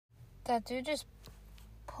That dude just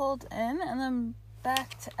pulled in and then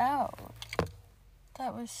backed out.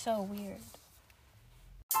 That was so weird.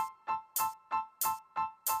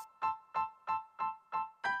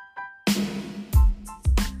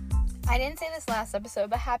 I didn't say this last episode,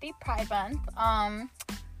 but happy Pride Month.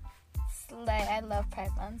 Slay, I love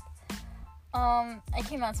Pride Month. I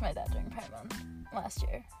came out to my dad during Pride Month last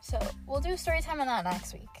year. So we'll do a story time on that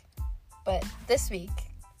next week. But this week,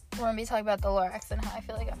 we're going to be talking about the lorax and how I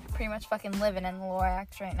feel like I'm pretty much fucking living in the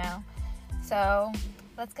lorax right now. So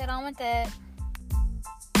let's get on with it.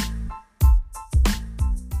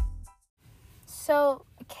 So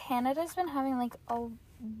Canada's been having like I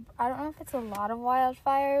don't know if it's a lot of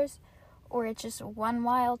wildfires or it's just one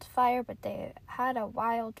wildfire, but they had a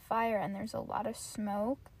wildfire and there's a lot of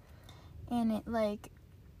smoke, and it like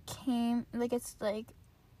came, like it's like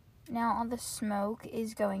now all the smoke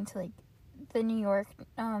is going to like the New York,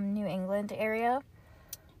 New England area,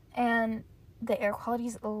 and the air quality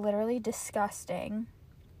is literally disgusting.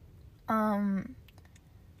 So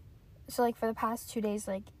like for the past 2 days,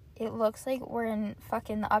 like it looks like we're in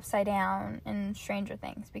fucking the Upside Down in Stranger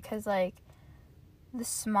Things, because like the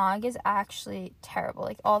smog is actually terrible.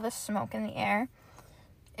 Like all the smoke in the air,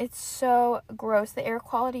 it's so gross. The air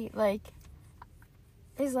quality like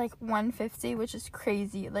is like 150, which is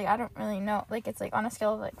crazy. Like I don't really know, like it's like on a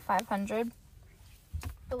scale of like 500,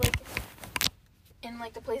 but like in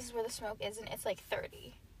like the places where the smoke isn't, it's like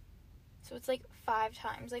 30. So it's like 5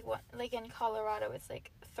 times, like what, like in Colorado it's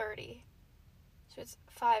like 30, so it's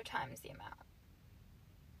 5 times the amount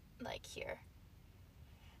like here.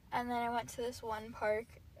 And then I went to this one park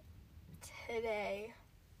today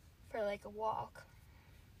for like a walk,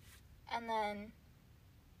 and then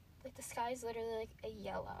like the sky is literally like a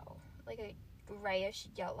yellow, like a grayish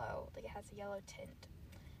yellow, like it has a yellow tint.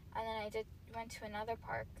 And then I went to another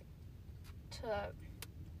park to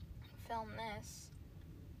film this,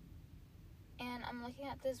 and I'm looking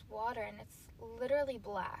at this water and it's literally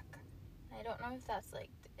black. I don't know if that's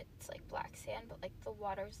like, it's like black sand, but like the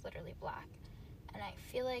water is literally black. And I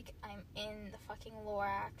feel like I'm in the fucking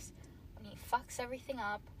lorax when he fucks everything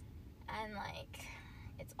up and like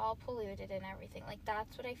it's all polluted and everything. Like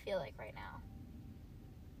that's what I feel like right now.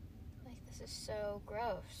 Like this is so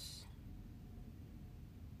gross.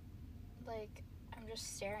 Like I'm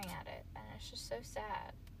just staring at it and it's just so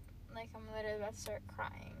sad. Like I'm literally about to start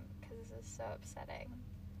crying because this is so upsetting.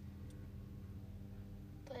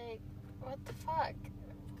 Like what the fuck?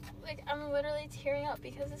 Like I'm literally tearing up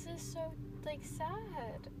because this is so like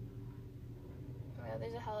sad. Well,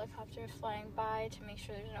 there's a helicopter flying by to make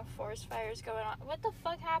sure there's no forest fires going on. What the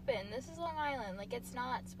fuck happened? This is Long Island. Like it's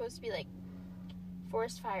not supposed to be like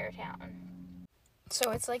forest fire town. So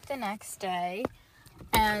it's like the next day,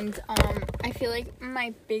 and I feel like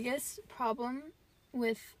my biggest problem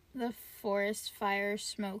with the forest fire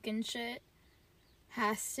smoke and shit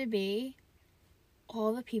has to be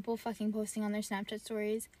all the people fucking posting on their Snapchat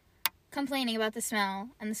stories complaining about the smell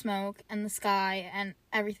and the smoke and the sky and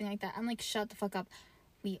everything like that. I'm like, shut the fuck up.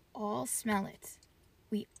 We all smell it.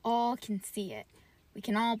 We all can see it. We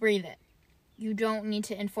can all breathe it. You don't need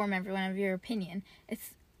to inform everyone of your opinion.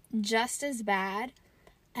 It's just as bad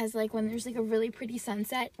as like when there's like a really pretty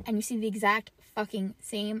sunset and you see the exact fucking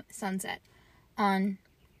same sunset on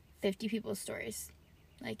 50 people's stories,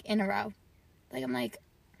 like in a row. Like I'm like,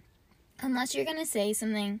 unless you're gonna say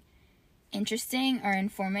something interesting or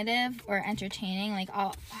informative or entertaining, like,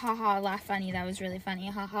 oh, haha, laugh funny, that was really funny,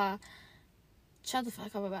 haha, shut the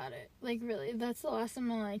fuck up about it. Like, really, that's the last time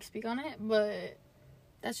I'll, like, speak on it, but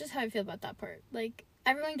that's just how I feel about that part. Like,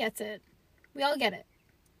 everyone gets it. We all get it.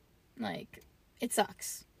 Like, it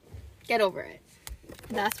sucks. Get over it.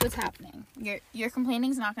 That's what's happening. Your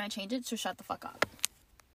complaining's not gonna change it, so shut the fuck up.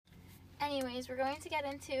 Anyways, we're going to get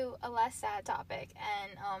into a less sad topic,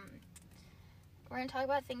 and, we're going to talk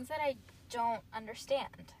about things that I don't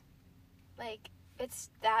understand. Like, it's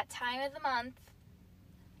that time of the month,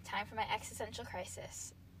 time for my existential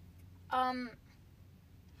crisis.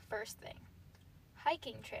 First thing,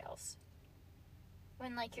 hiking trails.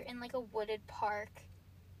 When, like, you're in, like, a wooded park,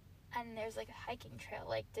 and there's, like, a hiking trail.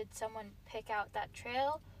 Like, did someone pick out that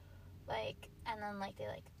trail? Like, and then, like, they,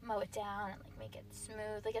 like, mow it down and, like, make it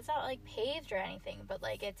smooth. Like, it's not, like, paved or anything, but,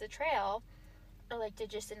 like, it's a trail. Or, like, did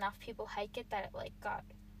just enough people hike it that it, like, got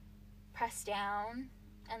pressed down?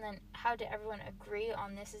 And then how did everyone agree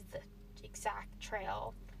on this is the exact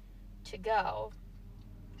trail to go?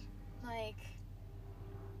 Like,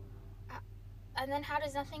 and then how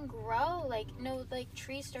does nothing grow? Like, no, like,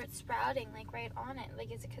 trees start sprouting, like, right on it.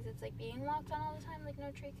 Like, is it because it's, like, being walked on all the time? Like,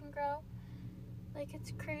 no tree can grow? Like,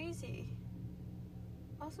 it's crazy.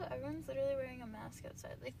 Also, everyone's literally wearing a mask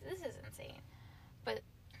outside. Like, this is insane. But,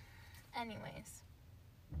 anyways.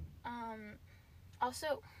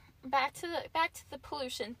 Also, back to the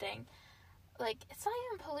pollution thing. Like, it's not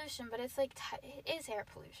even pollution, but it's like, it is air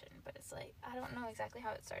pollution. But it's like, I don't know exactly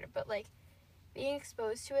how it started. But, like, being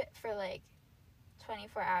exposed to it for, like,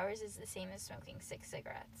 24 hours is the same as smoking 6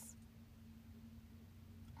 cigarettes.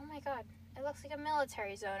 Oh my god. It looks like a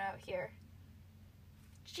military zone out here.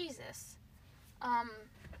 Jesus.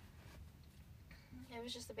 It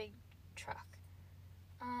was just a big truck.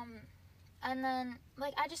 And then,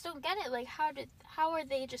 like, I just don't get it. Like, how are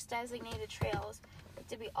they just designated trails? Like,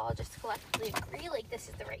 did we all just collectively agree, like, this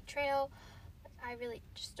is the right trail? Like, I really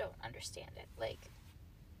just don't understand it. Like,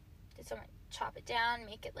 did someone chop it down,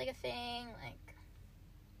 make it, like, a thing? Like,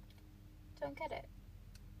 don't get it.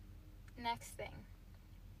 Next thing.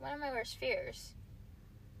 One of my worst fears.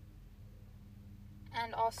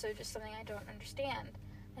 And also just something I don't understand.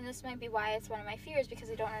 And this might be why it's one of my fears, because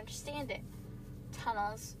I don't understand it.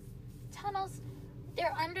 Tunnels,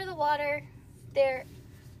 they're under the water, they're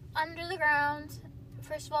under the ground.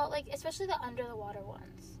 First of all, like, especially the under the water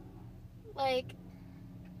ones. Like,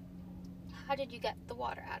 how did you get the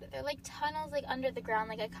water out of there? Like, tunnels, like, under the ground,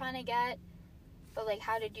 like, I kind of get, but, like,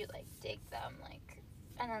 how did you, like, dig them, like,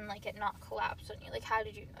 and then, like, it not collapse on you? Like, how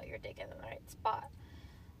did you know you're digging in the right spot?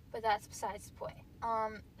 But that's besides the point.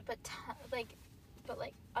 But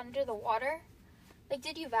under the water, like,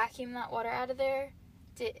 did you vacuum that water out of there?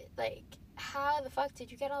 How the fuck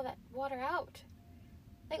did you get all that water out?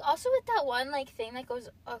 Like, also with that one, like, thing that goes,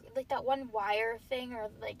 like, that one wire thing, or,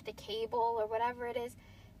 like, the cable, or whatever it is,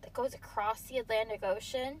 that goes across the Atlantic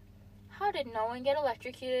Ocean, how did no one get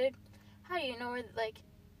electrocuted? How do you know where,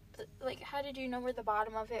 how did you know where the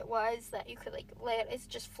bottom of it was, that you could, like, lay it? It's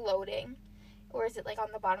just floating. Or is it, like,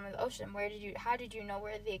 on the bottom of the ocean? How did you know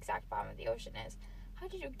where the exact bottom of the ocean is? How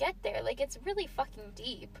did you get there? Like, it's really fucking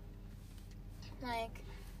deep. Like,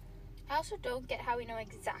 I also don't get how we know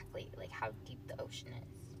exactly, like, how deep the ocean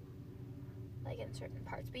is. Like, in certain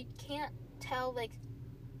parts. We can't tell, like,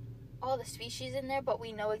 all the species in there, but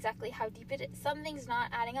we know exactly how deep it is. Something's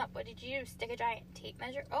not adding up. What did you do? Stick a giant tape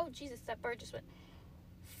measure? Oh, Jesus, that bird just went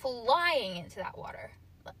flying into that water.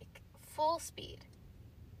 Like, full speed.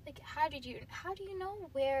 Like, how do you know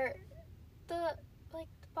where the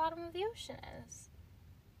bottom of the ocean is?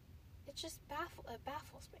 It just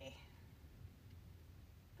baffles me.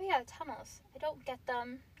 But yeah, tunnels. I don't get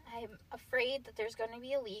them. I'm afraid that there's going to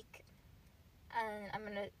be a leak and I'm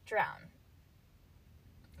going to drown.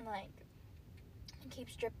 Like, it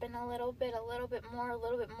keeps dripping a little bit more.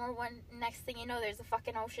 When next thing you know, there's a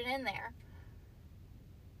fucking ocean in there.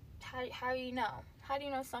 How do you know? How do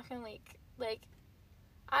you know it's not going to leak? Like,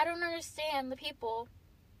 I don't understand the people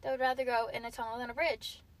that would rather go in a tunnel than a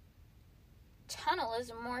bridge. Tunnel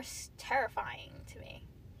is more terrifying to me.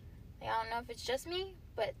 Like, I don't know if it's just me,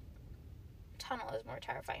 but tunnel is more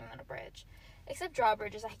terrifying than a bridge. Except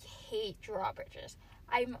drawbridges. I hate drawbridges.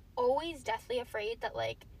 I'm always deathly afraid that,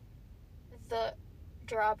 like, the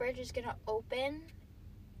drawbridge is going to open,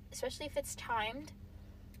 especially if it's timed,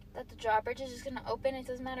 that the drawbridge is just going to open. It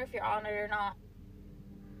doesn't matter if you're on it or not.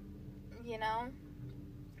 You know?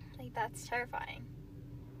 Like, that's terrifying.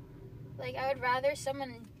 Like, I would rather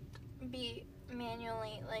someone be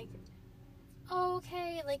manually, like, oh,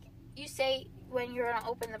 okay, like, you say when you're gonna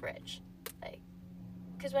open the bridge. Like,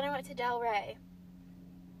 because when I went to Del Rey,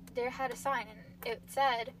 there had a sign, and it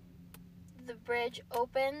said, the bridge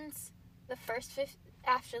opens the first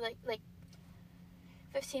after, like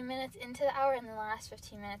 15 minutes into the hour, and the last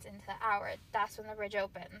 15 minutes into the hour. That's when the bridge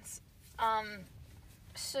opens.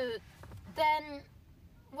 So then,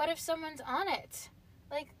 what if someone's on it?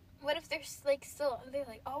 Like, what if they're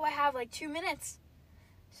like, oh, I have, like, 2 minutes.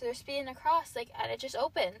 So they're speeding across, like, and it just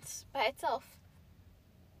opens by itself.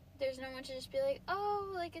 There's no one to just be like,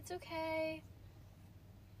 oh, like, it's okay.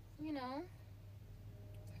 You know?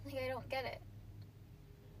 Like, I don't get it.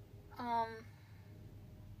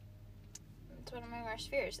 It's one of my worst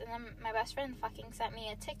fears. And then my best friend fucking sent me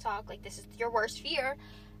a TikTok, like, this is your worst fear.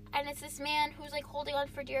 And it's this man who's, like, holding on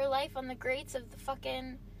for dear life on the grates of the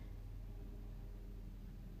fucking...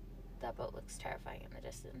 That boat looks terrifying in the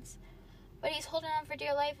distance. But he's holding on for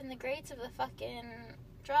dear life in the grates of the fucking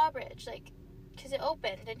drawbridge, like, because it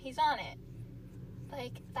opened and he's on it.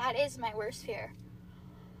 Like, that is my worst fear.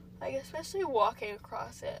 Like, especially walking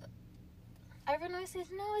across it. Everyone always says,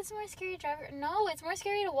 no, it's more scary to drive. No, it's more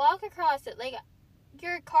scary to walk across it. Like,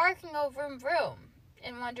 your car can go vroom vroom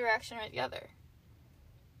in one direction or the other.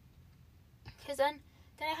 Because then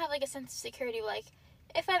I have, like, a sense of security. Like,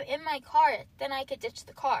 if I'm in my car, then I could ditch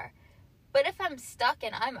the car. But if I'm stuck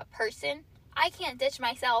and I'm a person I can't ditch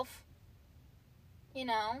myself, you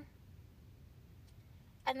know?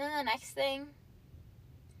 And then the next thing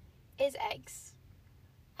is eggs.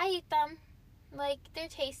 I eat them. Like, they're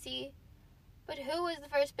tasty. But who was the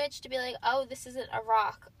first bitch to be like, oh, this isn't a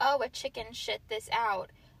rock. Oh, a chicken shit this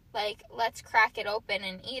out. Like, let's crack it open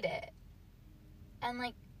and eat it. And,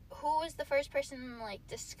 like, who was the first person to, like,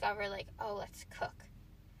 discover, like, oh, let's cook.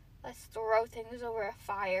 Let's throw things over a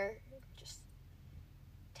fire. Just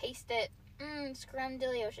taste it.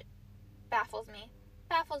 Scrumdiddlyos. Baffles me.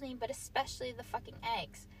 Baffles me, but especially the fucking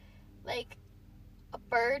eggs. Like, a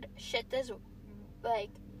bird shit this, like,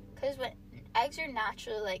 because when eggs are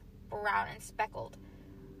naturally, like, brown and speckled.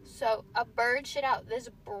 So, a bird shit out this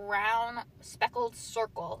brown speckled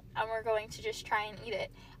circle, and we're going to just try and eat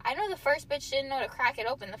it. I know the first bitch didn't know to crack it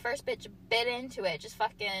open. The first bitch bit into it, just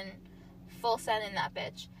fucking full send in that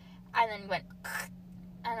bitch. And then went,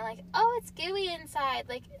 and I'm like, oh, it's gooey inside.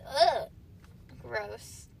 Like, ugh.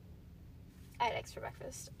 Gross. I had eggs for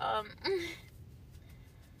breakfast.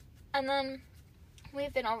 And then,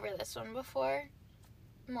 we've been over this one before.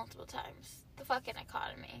 Multiple times. The fucking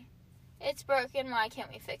economy. It's broken. Why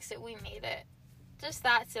can't we fix it? We made it. Just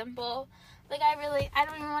that simple. Like, I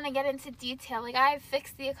don't even want to get into detail. Like, I've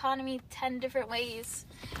fixed the economy 10 different ways.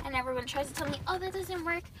 And everyone tries to tell me, oh, that doesn't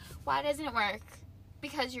work. Why doesn't it work?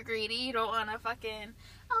 Because you're greedy. You don't want to fucking,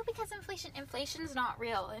 oh, because inflation. Inflation's not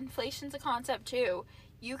real. Inflation's a concept, too.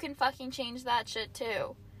 You can fucking change that shit,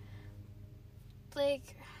 too.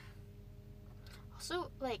 Like,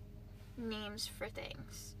 also, like, names for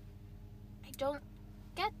things. I don't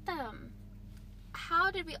get them.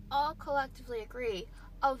 How did we all collectively agree,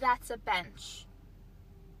 oh, that's a bench,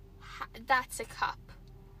 that's a cup?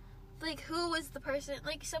 Like, who was the person?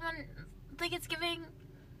 Like, someone, like, it's giving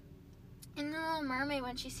in The Little Mermaid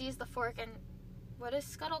when she sees the fork and what does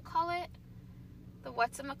Scuttle call it? The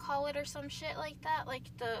whatchamacallit or some shit like that. Like,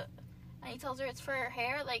 and he tells her it's for her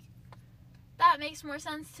hair. Like, that makes more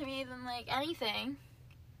sense to me than, like, anything.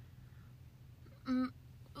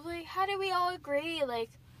 Like, how do we all agree,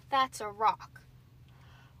 like, that's a rock?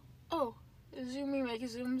 Oh, zoomy make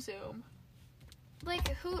zoom. Like,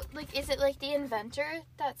 who, like, is it, like, the inventor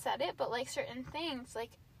that said it? But, like, certain things,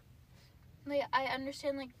 like, I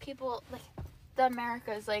understand, like, people, like, the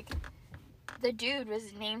Americas, like, the dude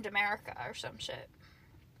was named America or some shit.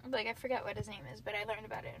 Like, I forget what his name is, but I learned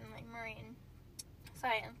about it in, like, marine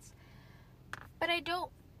science. But I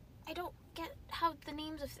don't get how the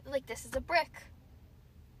names of, like, this is a brick.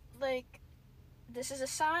 Like, this is a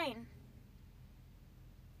sign.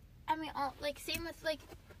 I mean, all, like, same with, like,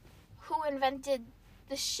 who invented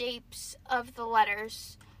the shapes of the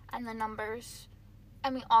letters and the numbers. I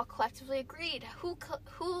mean, all collectively agreed. Who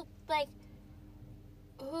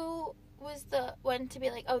was the one to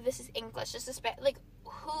be like, oh, this is English, this is like,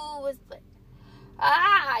 who was like,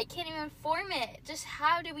 I can't even form it. Just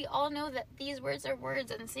how do we all know that these words are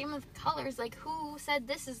words? And same with colors. Like, who said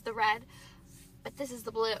this is the red, but this is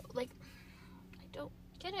the blue? Like, I don't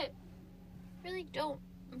get it. Really don't.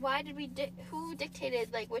 Why did who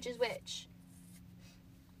dictated, like, which is which?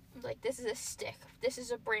 Like, this is a stick, this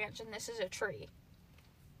is a branch, and this is a tree.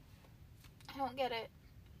 I don't get it.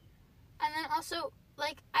 And then also,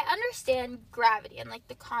 like, I understand gravity and, like,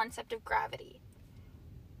 the concept of gravity.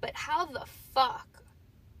 But how the fuck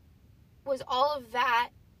was all of that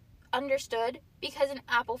understood because an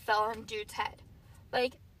apple fell on dude's head?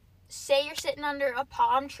 Like, say you're sitting under a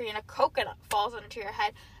palm tree and a coconut falls onto your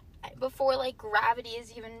head before, like, gravity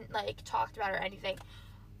is even, like, talked about or anything.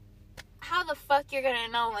 How the fuck you're gonna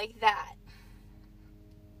know, like, that?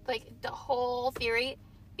 Like, the whole theory,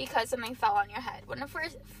 because something fell on your head. When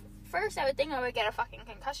first I would think I would get a fucking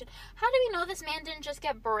concussion. How do we know this man didn't just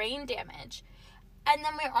get brain damage? And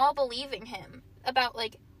then we're all believing him about,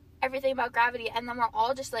 like, everything about gravity, and then we're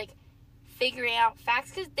all just, like, figuring out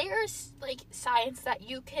facts, because there's, like, science that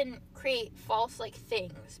you can create false, like,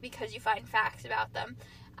 things because you find facts about them,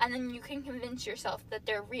 and then you can convince yourself that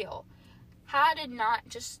they're real. How did not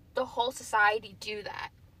just the whole society do that?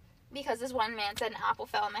 Because this one man said an apple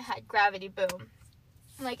fell on my head, gravity, boom.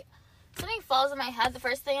 Like, something falls on my head, the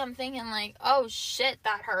first thing I'm thinking, like, oh shit,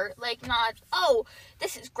 that hurt. Like, not, oh,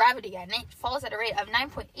 this is gravity, and it falls at a rate of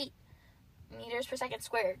 9.8 meters per second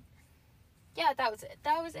squared. Yeah, that was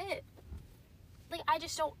it. Like, I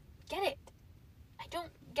just don't get it. I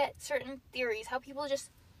don't get certain theories, how people just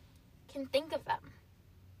can think of them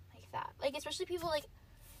like that. Like, especially people, like,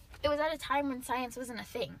 it was at a time when science wasn't a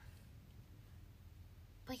thing.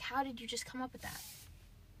 Like, how did you just come up with that?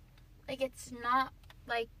 Like, it's not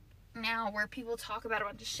like now where people talk about a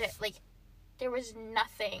bunch of shit. Like, there was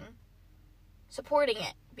nothing supporting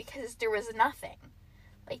it because there was nothing.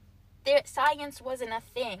 Like, science wasn't a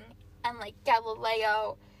thing, and, like,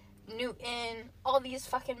 Galileo, Newton, all these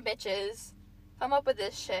fucking bitches come up with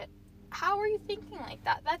this shit. How are you thinking like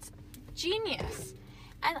that? That's genius.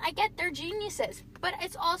 And I get they're geniuses, but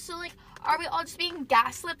it's also, like, are we all just being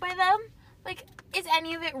gaslit by them? Like, is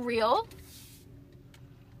any of it real?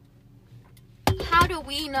 How do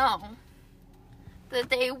we know that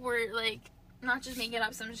they were, like, not just making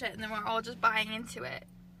up some shit and then we're all just buying into it?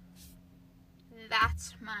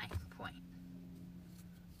 That's my point.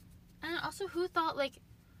 And also, who thought, like,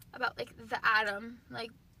 about, like, the atom,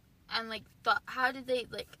 like, and, like, how did they,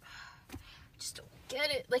 like, just don't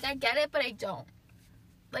get it. Like, I get it, but I don't.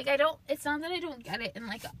 Like, it's not that I don't get it and,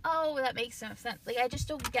 like, oh, that makes no sense. Like, I just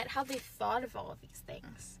don't get how they thought of all of these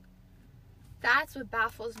things. That's what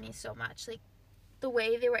baffles me so much. Like, the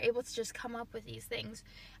way they were able to just come up with these things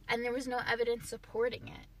and there was no evidence supporting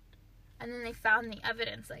it. And then they found the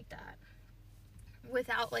evidence like that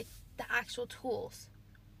without, like, the actual tools.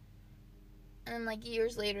 And then, like,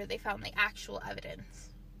 years later, they found, like, actual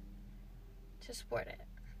evidence to support it.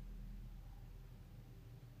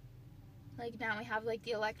 Like, now we have, like,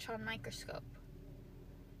 the electron microscope.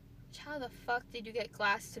 Which, how the fuck did you get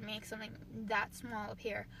glass to make something that small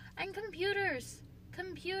appear? And computers!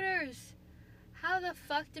 Computers! How the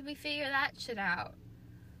fuck did we figure that shit out?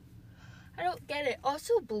 I don't get it.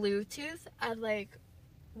 Also, Bluetooth and, like,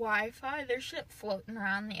 Wi-Fi, there's shit floating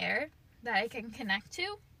around the air that I can connect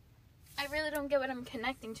to. I really don't get what I'm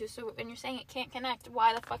connecting to. So when you're saying it can't connect,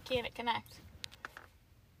 why the fuck can't it connect?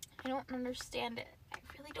 I don't understand it. I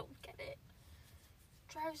really don't get it.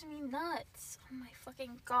 It drives me nuts. Oh my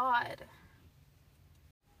fucking god.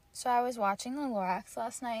 So I was watching The Lorax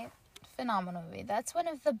last night. Phenomenal movie. That's one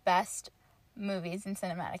of the best movies in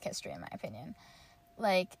cinematic history, in my opinion.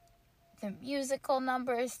 Like, the musical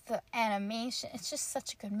numbers, the animation, it's just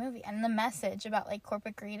such a good movie. And the message about, like,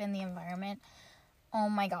 corporate greed and the environment, oh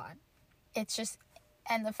my god. It's just,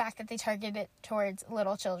 and the fact that they target it towards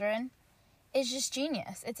little children is just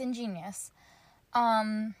genius. It's ingenious.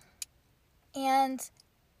 And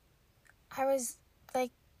I was,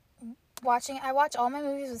 like, I watch all my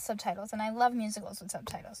movies with subtitles, and I love musicals with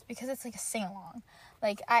subtitles, because it's, like, a sing-along.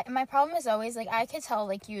 Like, my problem is always, like, I could tell,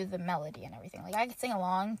 like, you the melody and everything. Like, I could sing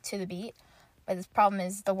along to the beat, but the problem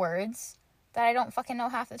is the words that I don't fucking know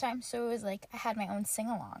half the time, so it was, like, I had my own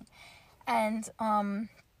sing-along. And,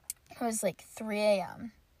 it was, like, 3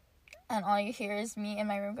 a.m., and all you hear is me in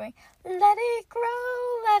my room going, let it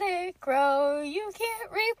grow, you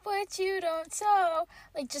can't reap what you don't sow.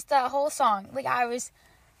 Like, just that whole song. Like, I was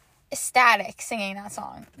ecstatic singing that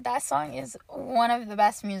song. That song is one of the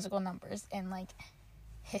best musical numbers in, like,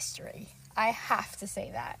 history. I have to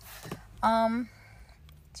say that.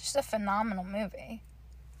 It's just a phenomenal movie.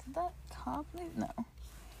 Did that cop leave? No.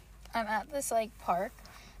 I'm at this, like, park,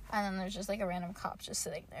 and then there's just, like, a random cop just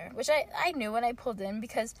sitting there, which I knew when I pulled in,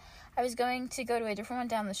 because I was going to go to a different one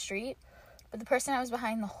down the street, but the person I was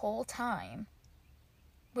behind the whole time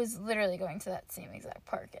was literally going to that same exact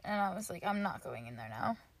park, and I was like, I'm not going in there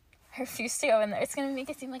now. I refuse to go in there. It's going to make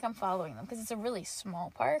it seem like I'm following them, because it's a really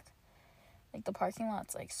small park. Like, the parking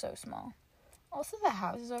lot's, like, so small. Also, the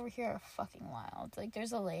houses over here are fucking wild. Like,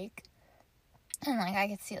 there's a lake, and, like, I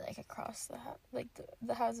could see, like, across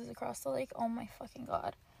the houses across the lake. Oh my fucking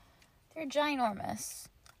god. They're ginormous.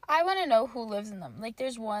 I want to know who lives in them. Like,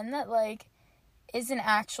 there's one that, like, is an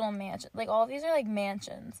actual mansion. Like, all of these are, like,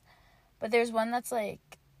 mansions. But there's one that's, like,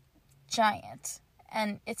 giant.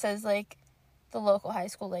 And it says, like, the local high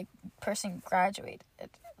school, like, person graduated,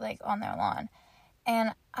 like, on their lawn.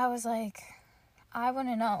 And I was like, I want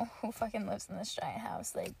to know who fucking lives in this giant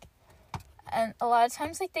house. Like, and a lot of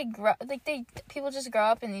times, like, people just grow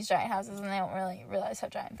up in these giant houses and they don't really realize how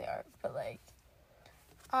giant they are. But, like,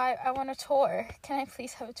 I want a tour. Can I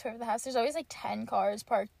please have a tour of the house? There's always, like, 10 cars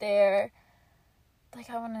parked there. Like,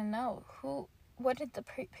 I want to know what did the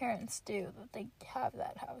parents do that they have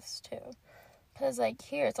that house too? Because, like,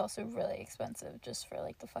 here it's also really expensive just for,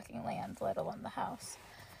 like, the fucking land, let alone the house.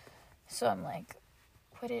 So I'm like,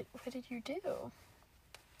 what did you do?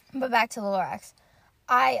 But back to the Lorax.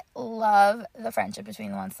 I love the friendship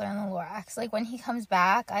between the Onceler and the Lorax. Like, when he comes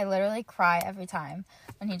back, I literally cry every time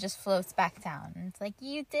when he just floats back down. And it's like,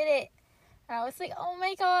 you did it. And I was like, oh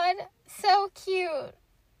my god, so cute.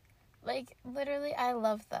 Like, literally, I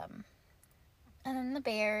love them. And then the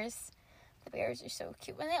bears. The bears are so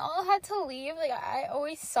cute. When they all had to leave, like, I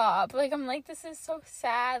always sob. Like, I'm like, this is so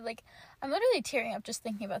sad. Like, I'm literally tearing up just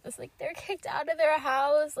thinking about this. Like, they're kicked out of their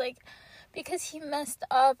house, like, because he messed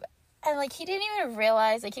up. And, like, he didn't even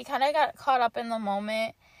realize. Like, he kind of got caught up in the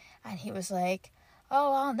moment. And he was like,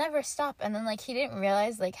 oh, I'll never stop. And then, like, he didn't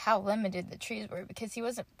realize, like, how limited the trees were because he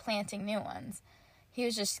wasn't planting new ones. He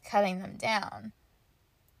was just cutting them down.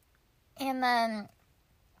 And then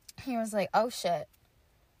he was like, oh, shit.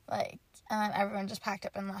 Like, and then everyone just packed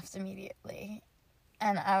up and left immediately.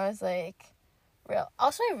 And I was like, real.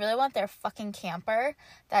 Also, I really want their fucking camper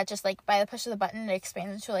that just, like, by the push of the button, it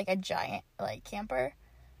expands into, like, a giant, like, camper.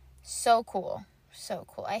 So cool. So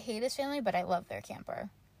cool. I hate his family, but I love their camper.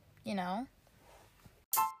 You know?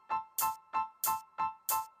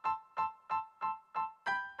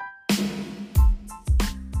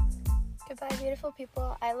 Goodbye, beautiful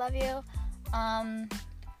people. I love you.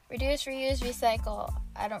 Reduce, reuse, recycle.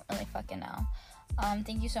 I don't really fucking know.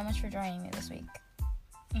 Thank you so much for joining me this week.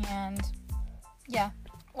 And, yeah.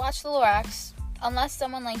 Watch the lorax. Unless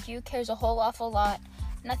someone like you cares a whole awful lot,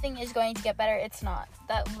 nothing is going to get better. It's not.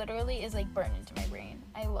 That literally is, like, burned into my brain.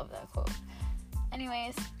 I love that quote.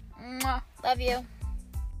 Anyways, mwah, love you.